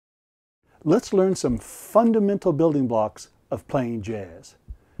Let's learn some fundamental building blocks of playing jazz.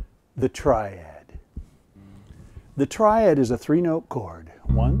 The triad. The triad is a three-note chord.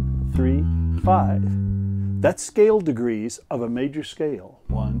 1, 3, 5. That's scale degrees of a major scale.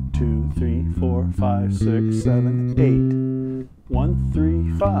 1, 2, 3, 4, 5, 6, 7, 8. 1,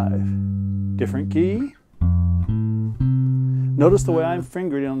 3, 5. Different key. Notice the way I'm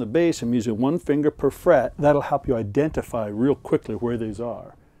fingering on the bass. I'm using one finger per fret. That'll help you identify real quickly where these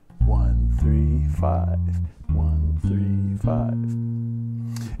are. 1, 3, 5. 1, 3,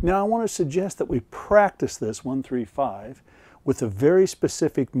 5. Now I want to suggest that we practice this 1, 3, 5 with a very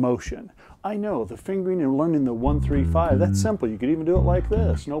specific motion. I know the fingering and learning the 1, 3, 5, that's simple. You could even do it like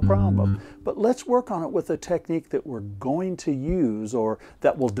this, no problem. But let's work on it with a technique that we're going to use or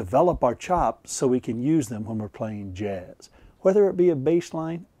that will develop our chops so we can use them when we're playing jazz, whether it be a bass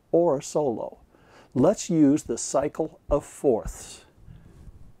line or a solo. Let's use the cycle of fourths.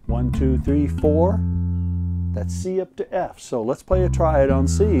 1, 2, 3, 4. That's C up to F. So let's play a triad on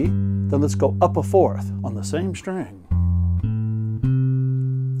C, then let's go up a fourth on the same string.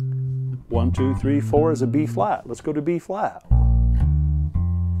 1, 2, 3, 4 is a B flat. Let's go to B flat.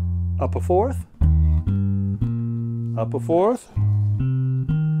 Up a fourth. Up a fourth.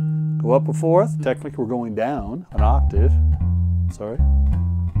 Go up a fourth. Technically we're going down an octave. Sorry.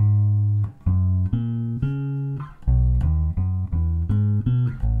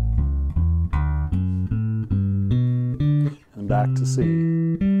 And back to C.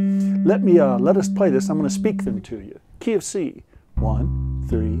 Let us play this. I'm going to speak them to you. Key of C. 1,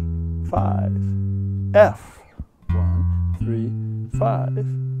 3, 5. F. 1, 3,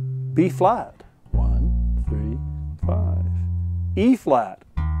 5. B flat. 1, 3, 5. E flat.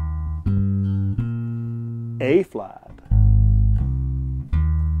 A flat.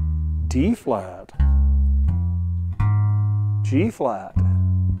 D flat. G flat.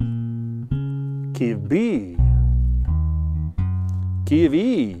 Key of B. Key of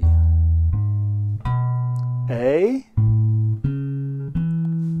E. A.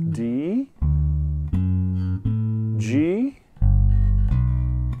 D. G.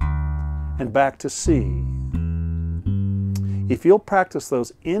 And back to C. If you'll practice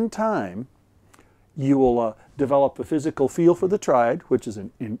those in time, you will develop a physical feel for the triad, which is,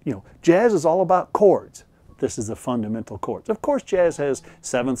 jazz is all about chords. This is the fundamental chords. Of course, jazz has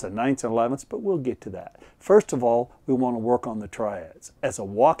sevenths and ninths and elevenths, but we'll get to that. First of all, we want to work on the triads. As a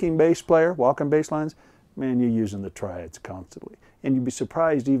walking bass player, walking bass lines, man, you're using the triads constantly. And you'd be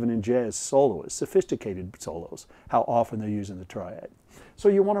surprised even in jazz soloists, sophisticated solos, how often they're using the triad. So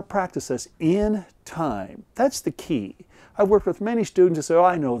you want to practice this in time. That's the key. I've worked with many students who say, oh,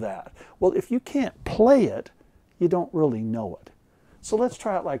 I know that. Well, if you can't play it, you don't really know it. So let's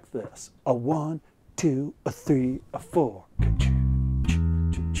try it like this. A 1, 2, a 3, a 4.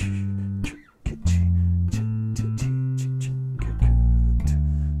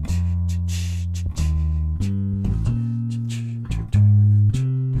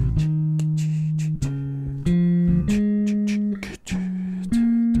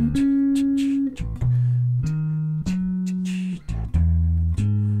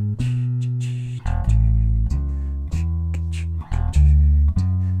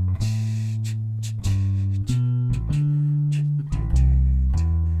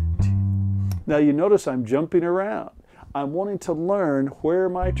 Now you notice I'm jumping around. I'm wanting to learn where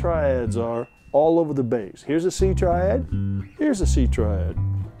my triads are all over the bass. Here's a C triad, here's a C triad,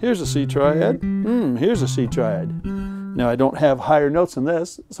 here's a C triad, here's a C triad. Now I don't have higher notes than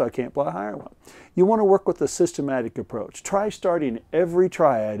this, so I can't play a higher one. You want to work with a systematic approach. Try starting every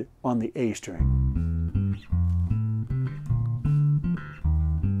triad on the A string.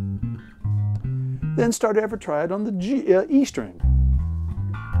 Then start every triad on the E string.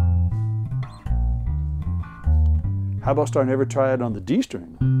 How about starting every triad on the D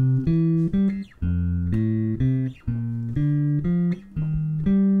string?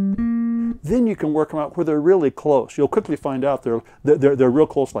 Then you can work them out where they're really close. You'll quickly find out they're real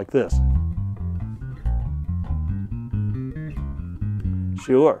close like this.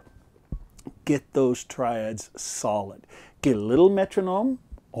 Sure. Get those triads solid. Get a little metronome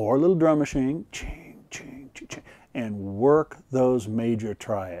or a little drum machine, ching, ching, ching, ching, and work those major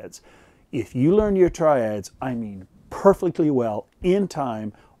triads. If you learn your triads, I mean perfectly well, in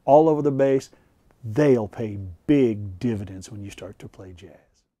time, all over the bass, they'll pay big dividends when you start to play jazz.